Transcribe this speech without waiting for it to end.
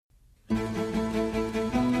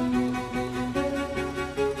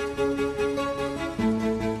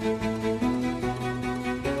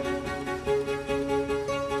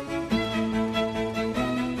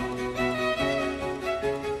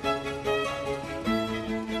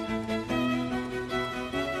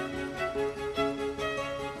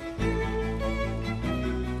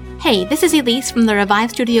Hey, this is Elise from the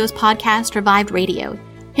Revive Studios podcast, Revived Radio,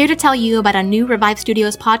 here to tell you about a new Revive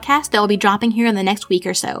Studios podcast that will be dropping here in the next week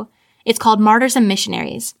or so. It's called Martyrs and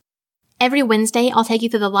Missionaries. Every Wednesday, I'll take you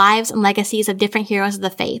through the lives and legacies of different heroes of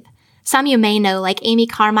the faith. Some you may know, like Amy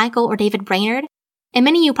Carmichael or David Brainerd, and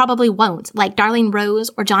many you probably won't, like Darlene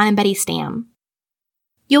Rose or John and Betty Stam.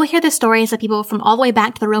 You'll hear the stories of people from all the way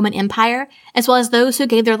back to the Roman Empire, as well as those who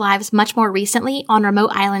gave their lives much more recently on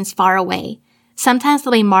remote islands far away. Sometimes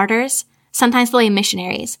they'll be martyrs, sometimes they'll be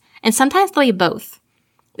missionaries, and sometimes they'll be both.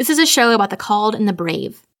 This is a show about the called and the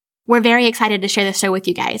brave. We're very excited to share this show with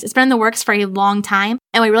you guys. It's been in the works for a long time,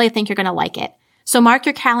 and we really think you're going to like it. So mark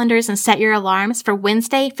your calendars and set your alarms for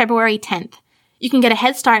Wednesday, February 10th. You can get a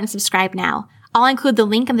head start and subscribe now. I'll include the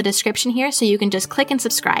link in the description here so you can just click and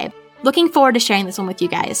subscribe. Looking forward to sharing this one with you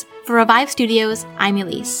guys. For Revive Studios, I'm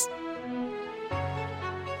Elise.